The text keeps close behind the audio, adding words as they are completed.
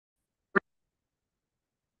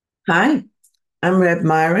Hi, I'm Rev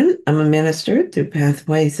Myron. I'm a minister through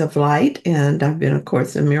Pathways of Light, and I've been a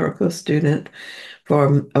Course in Miracles student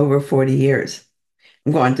for over 40 years.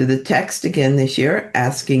 I'm going through the text again this year,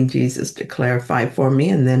 asking Jesus to clarify for me,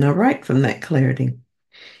 and then I'll write from that clarity.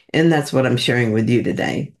 And that's what I'm sharing with you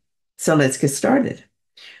today. So let's get started.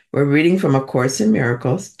 We're reading from A Course in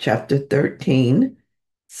Miracles, chapter 13,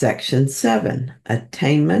 section 7,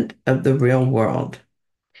 Attainment of the Real World.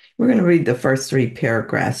 We're going to read the first three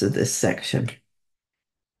paragraphs of this section.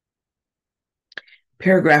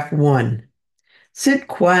 Paragraph 1. Sit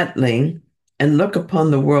quietly and look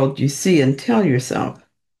upon the world you see and tell yourself,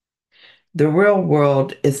 the real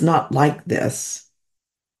world is not like this.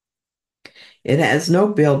 It has no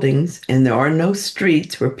buildings and there are no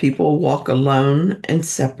streets where people walk alone and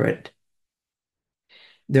separate.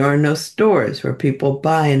 There are no stores where people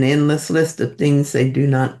buy an endless list of things they do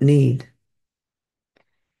not need.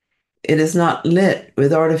 It is not lit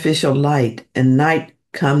with artificial light and night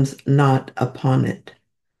comes not upon it.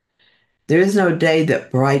 There is no day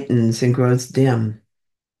that brightens and grows dim.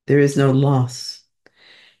 There is no loss.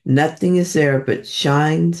 Nothing is there but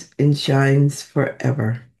shines and shines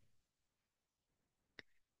forever.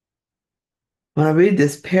 When I read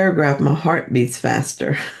this paragraph, my heart beats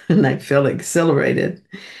faster and I feel exhilarated.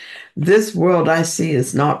 This world I see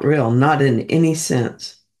is not real, not in any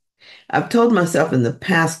sense. I've told myself in the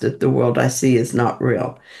past that the world I see is not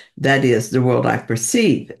real. That is, the world I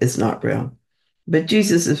perceive is not real. But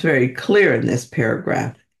Jesus is very clear in this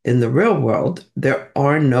paragraph. In the real world, there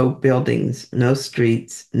are no buildings, no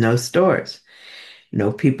streets, no stores.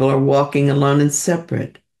 No people are walking alone and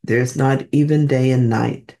separate. There's not even day and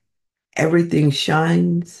night. Everything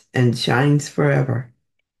shines and shines forever.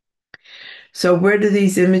 So, where do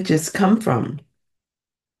these images come from?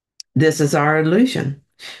 This is our illusion.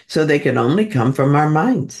 So, they can only come from our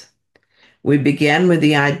minds. We began with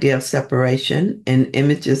the idea of separation, and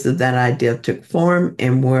images of that idea took form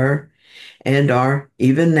and were and are,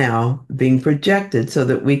 even now, being projected so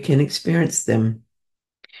that we can experience them.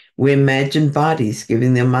 We imagine bodies,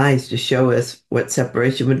 giving them eyes to show us what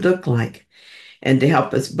separation would look like and to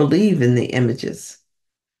help us believe in the images.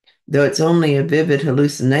 Though it's only a vivid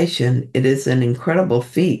hallucination, it is an incredible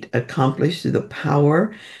feat accomplished through the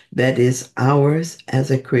power that is ours as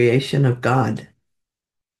a creation of God.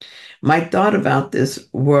 My thought about this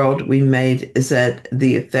world we made is that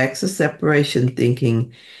the effects of separation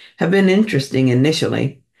thinking have been interesting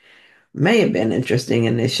initially, may have been interesting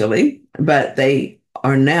initially, but they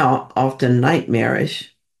are now often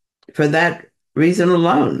nightmarish. For that reason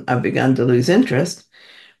alone, I've begun to lose interest,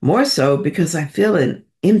 more so because I feel an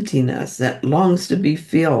emptiness that longs to be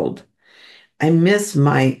filled. I miss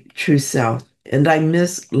my true self, and I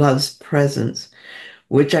miss love's presence,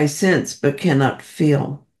 which I sense but cannot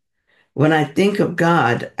feel. When I think of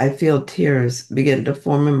God, I feel tears begin to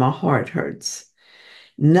form and my heart hurts.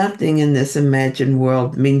 Nothing in this imagined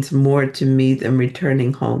world means more to me than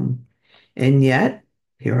returning home. And yet,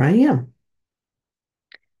 here I am.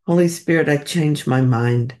 Holy Spirit, I changed my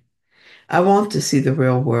mind. I want to see the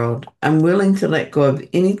real world. I'm willing to let go of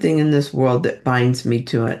anything in this world that binds me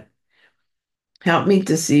to it. Help me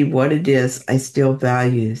to see what it is I still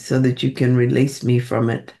value so that you can release me from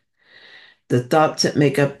it. The thoughts that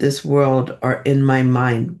make up this world are in my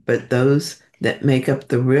mind, but those that make up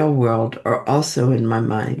the real world are also in my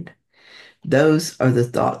mind. Those are the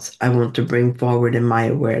thoughts I want to bring forward in my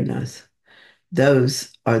awareness.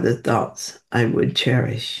 Those are the thoughts I would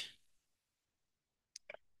cherish.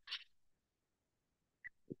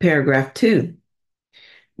 Paragraph 2.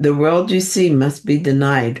 The world you see must be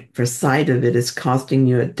denied, for sight of it is costing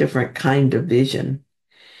you a different kind of vision.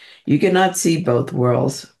 You cannot see both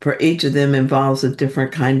worlds, for each of them involves a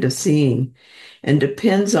different kind of seeing and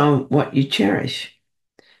depends on what you cherish.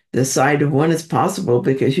 The sight of one is possible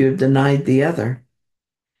because you have denied the other.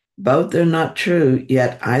 Both are not true,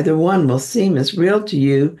 yet either one will seem as real to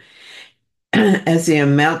you as the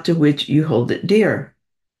amount to which you hold it dear.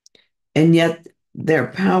 And yet their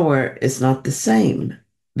power is not the same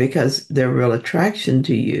because their real attraction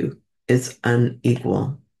to you is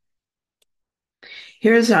unequal.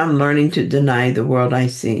 Here's how I'm learning to deny the world I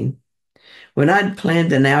see. When I'd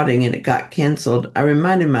planned an outing and it got canceled, I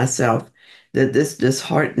reminded myself that this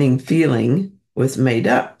disheartening feeling was made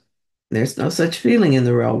up. There's no such feeling in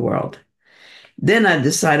the real world. Then I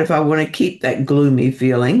decide if I want to keep that gloomy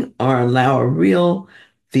feeling or allow a real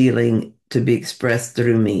feeling to be expressed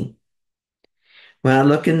through me. When I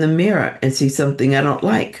look in the mirror and see something I don't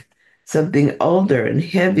like, something older and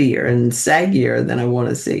heavier and saggier than I want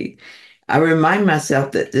to see, I remind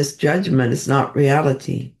myself that this judgment is not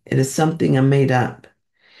reality. It is something I made up.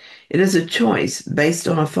 It is a choice based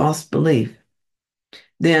on a false belief.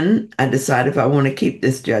 Then I decide if I want to keep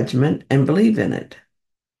this judgment and believe in it.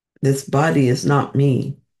 This body is not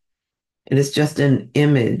me. It is just an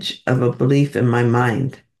image of a belief in my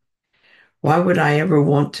mind. Why would I ever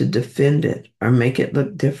want to defend it or make it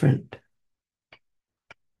look different?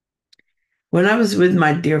 When I was with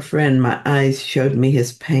my dear friend, my eyes showed me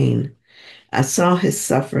his pain. I saw his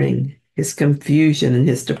suffering, his confusion, and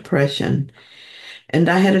his depression, and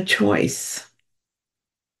I had a choice.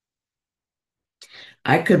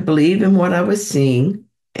 I could believe in what I was seeing,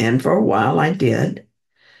 and for a while I did.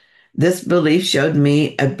 This belief showed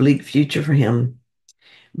me a bleak future for him.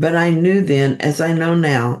 But I knew then, as I know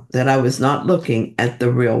now, that I was not looking at the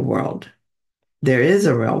real world. There is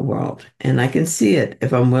a real world, and I can see it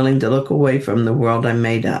if I'm willing to look away from the world I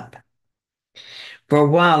made up. For a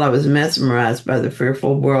while, I was mesmerized by the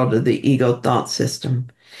fearful world of the ego thought system,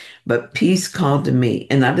 but peace called to me,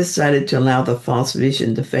 and I decided to allow the false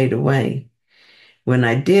vision to fade away. When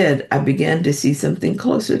I did, I began to see something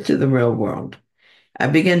closer to the real world. I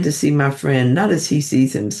began to see my friend not as he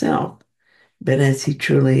sees himself, but as he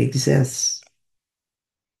truly exists.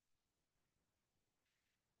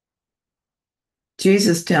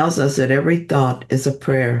 Jesus tells us that every thought is a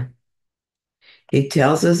prayer. He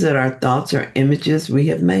tells us that our thoughts are images we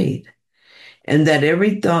have made, and that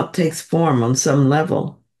every thought takes form on some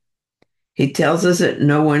level. He tells us that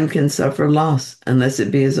no one can suffer loss unless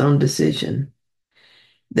it be his own decision,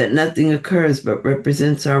 that nothing occurs but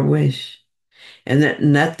represents our wish, and that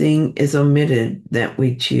nothing is omitted that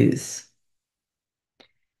we choose.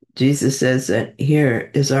 Jesus says that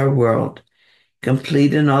here is our world,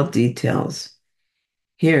 complete in all details.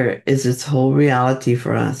 Here is its whole reality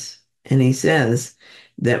for us. And he says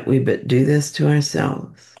that we but do this to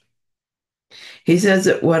ourselves. He says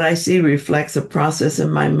that what I see reflects a process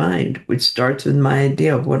in my mind, which starts with my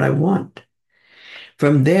idea of what I want.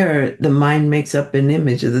 From there, the mind makes up an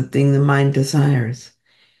image of the thing the mind desires,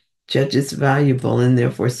 judges valuable, and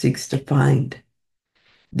therefore seeks to find.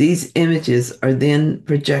 These images are then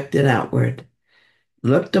projected outward,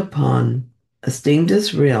 looked upon, esteemed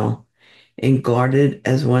as real, and guarded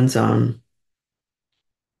as one's own.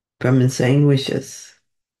 From insane wishes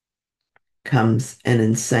comes an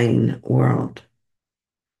insane world.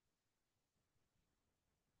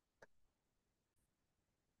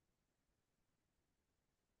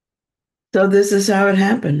 So this is how it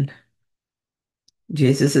happened.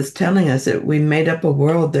 Jesus is telling us that we made up a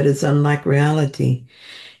world that is unlike reality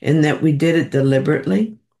and that we did it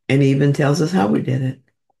deliberately, and he even tells us how we did it.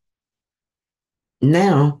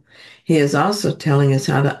 Now, he is also telling us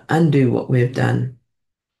how to undo what we have done.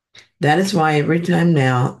 That is why every time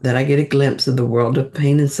now that I get a glimpse of the world of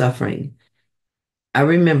pain and suffering, I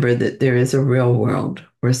remember that there is a real world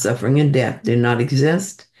where suffering and death do not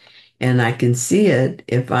exist, and I can see it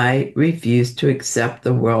if I refuse to accept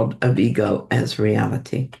the world of ego as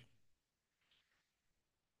reality.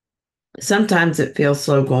 Sometimes it feels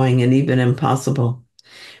slow going and even impossible,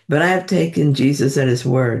 but I have taken Jesus at his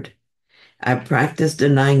word. I practice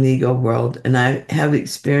denying the ego world, and I have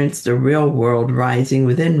experienced the real world rising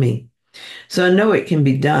within me. So I know it can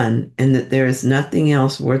be done and that there is nothing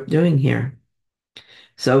else worth doing here.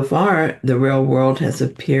 So far, the real world has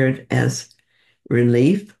appeared as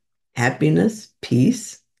relief, happiness,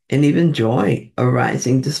 peace, and even joy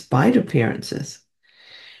arising despite appearances.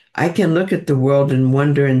 I can look at the world in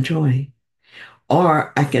wonder and joy,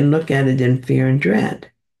 or I can look at it in fear and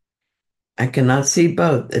dread. I cannot see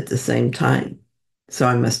both at the same time, so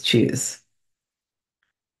I must choose.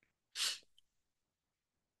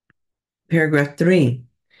 Paragraph 3.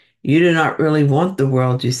 You do not really want the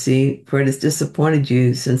world you see, for it has disappointed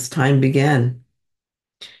you since time began.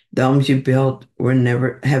 The homes you built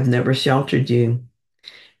have never sheltered you.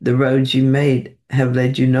 The roads you made have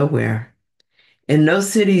led you nowhere. And no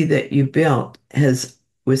city that you built has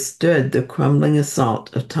withstood the crumbling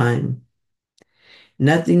assault of time.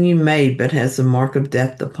 Nothing you made but has the mark of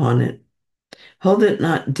death upon it. Hold it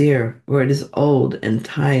not dear, for it is old and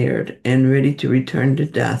tired and ready to return to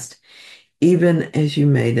dust, even as you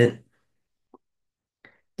made it.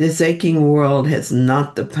 This aching world has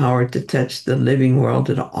not the power to touch the living world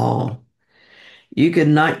at all. You could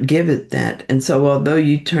not give it that, and so although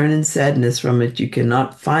you turn in sadness from it, you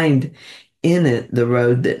cannot find in it the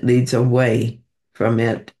road that leads away from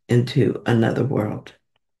it into another world.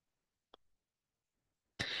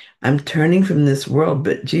 I'm turning from this world,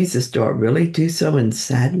 but Jesus, do I really do so in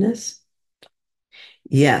sadness?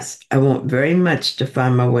 Yes, I want very much to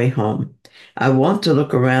find my way home. I want to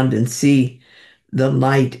look around and see the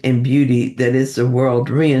light and beauty that is the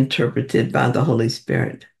world reinterpreted by the Holy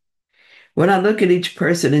Spirit. When I look at each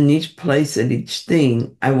person in each place and each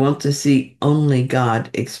thing, I want to see only God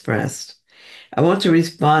expressed. I want to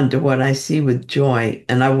respond to what I see with joy,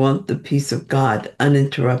 and I want the peace of God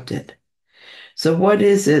uninterrupted. So, what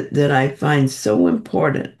is it that I find so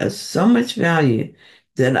important, of so much value,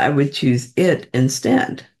 that I would choose it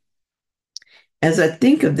instead? As I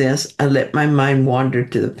think of this, I let my mind wander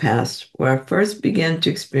to the past, where I first began to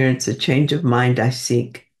experience a change of mind I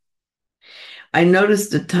seek. I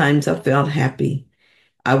noticed the times I felt happy.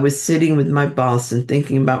 I was sitting with my boss and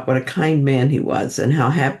thinking about what a kind man he was and how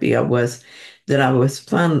happy I was that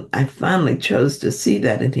I finally chose to see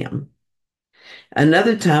that in him.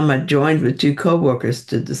 Another time I joined with two coworkers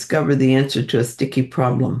to discover the answer to a sticky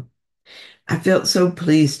problem. I felt so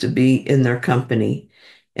pleased to be in their company,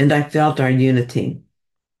 and I felt our unity.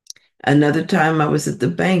 Another time I was at the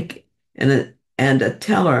bank, and a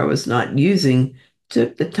teller I was not using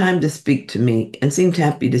took the time to speak to me and seemed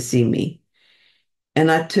happy to see me. And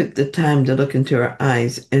I took the time to look into her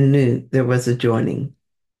eyes and knew there was a joining.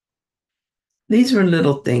 These were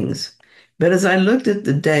little things, but as I looked at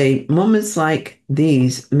the day, moments like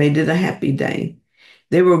these made it a happy day.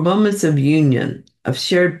 They were moments of union, of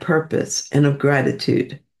shared purpose, and of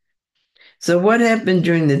gratitude. So, what happened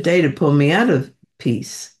during the day to pull me out of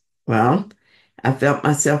peace? Well, I felt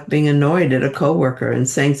myself being annoyed at a coworker and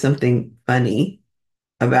saying something funny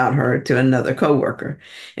about her to another coworker.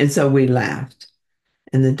 And so we laughed,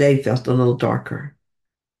 and the day felt a little darker.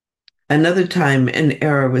 Another time, an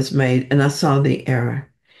error was made, and I saw the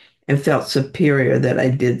error and felt superior that I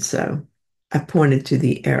did so. I pointed to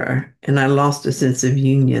the error, and I lost a sense of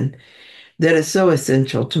union that is so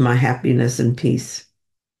essential to my happiness and peace.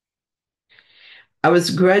 I was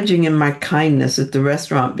grudging in my kindness at the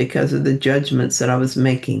restaurant because of the judgments that I was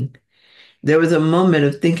making. There was a moment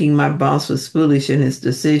of thinking my boss was foolish in his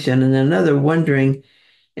decision, and another wondering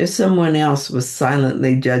if someone else was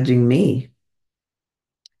silently judging me.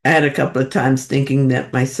 I had a couple of times thinking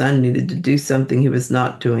that my son needed to do something he was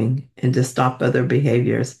not doing and to stop other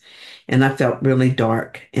behaviors, and I felt really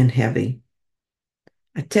dark and heavy.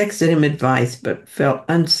 I texted him advice, but felt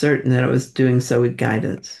uncertain that I was doing so with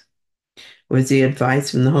guidance. Was the advice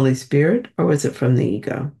from the Holy Spirit, or was it from the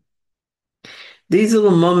ego? These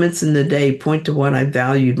little moments in the day point to what I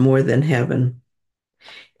valued more than heaven.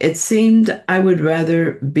 It seemed I would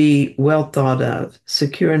rather be well thought of,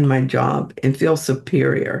 secure in my job, and feel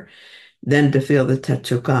superior than to feel the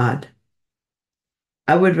touch of God.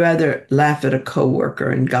 I would rather laugh at a coworker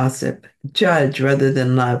and gossip, judge rather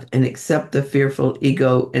than love, and accept the fearful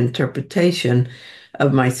ego interpretation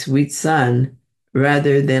of my sweet son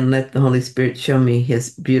rather than let the Holy Spirit show me his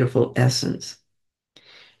beautiful essence.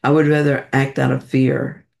 I would rather act out of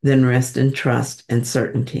fear than rest in trust and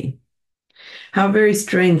certainty. How very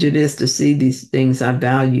strange it is to see these things I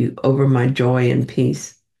value over my joy and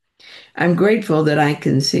peace. I'm grateful that I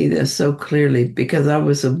can see this so clearly because I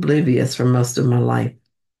was oblivious for most of my life.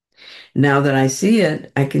 Now that I see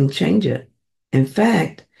it, I can change it. In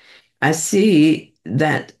fact, I see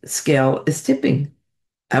that scale is tipping.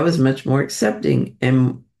 I was much more accepting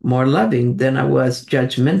and more loving than I was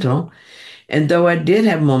judgmental. And though I did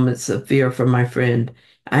have moments of fear for my friend,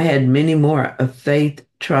 I had many more of faith,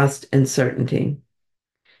 trust, and certainty.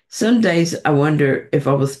 Some days I wonder if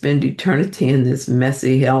I will spend eternity in this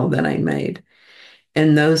messy hell that I made.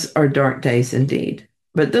 And those are dark days indeed.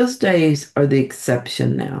 But those days are the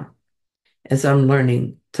exception now, as I'm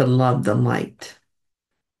learning to love the light.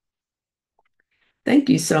 Thank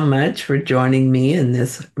you so much for joining me in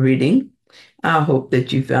this reading. I hope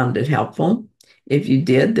that you found it helpful. If you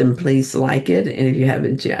did, then please like it. And if you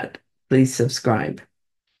haven't yet, please subscribe.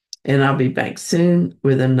 And I'll be back soon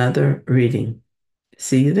with another reading.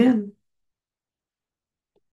 See you then.